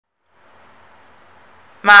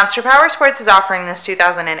Monster Powersports is offering this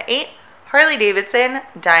 2008 Harley-Davidson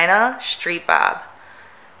Dyna Street Bob.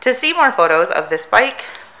 To see more photos of this bike,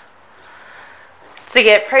 to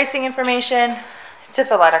get pricing information, to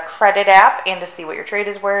fill out a credit app, and to see what your trade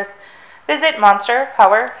is worth, visit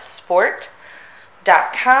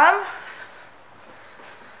monsterpowersport.com.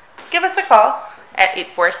 Give us a call at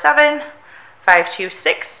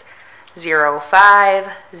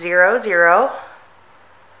 847-526-0500.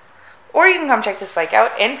 Or you can come check this bike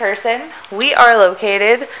out in person. We are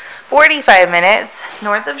located 45 minutes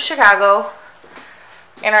north of Chicago,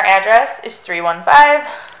 and our address is 315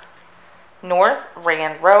 North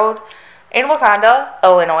Rand Road in Wauconda,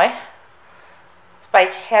 Illinois. This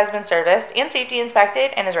bike has been serviced and safety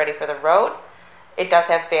inspected and is ready for the road. It does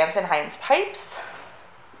have Vance and Hines pipes.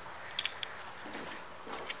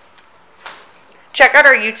 Check out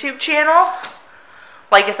our YouTube channel.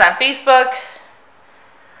 Like us on Facebook.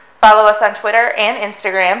 Follow us on Twitter and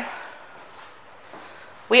Instagram.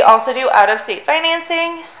 We also do out-of-state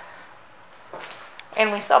financing,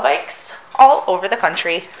 and we sell bikes all over the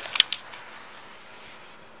country.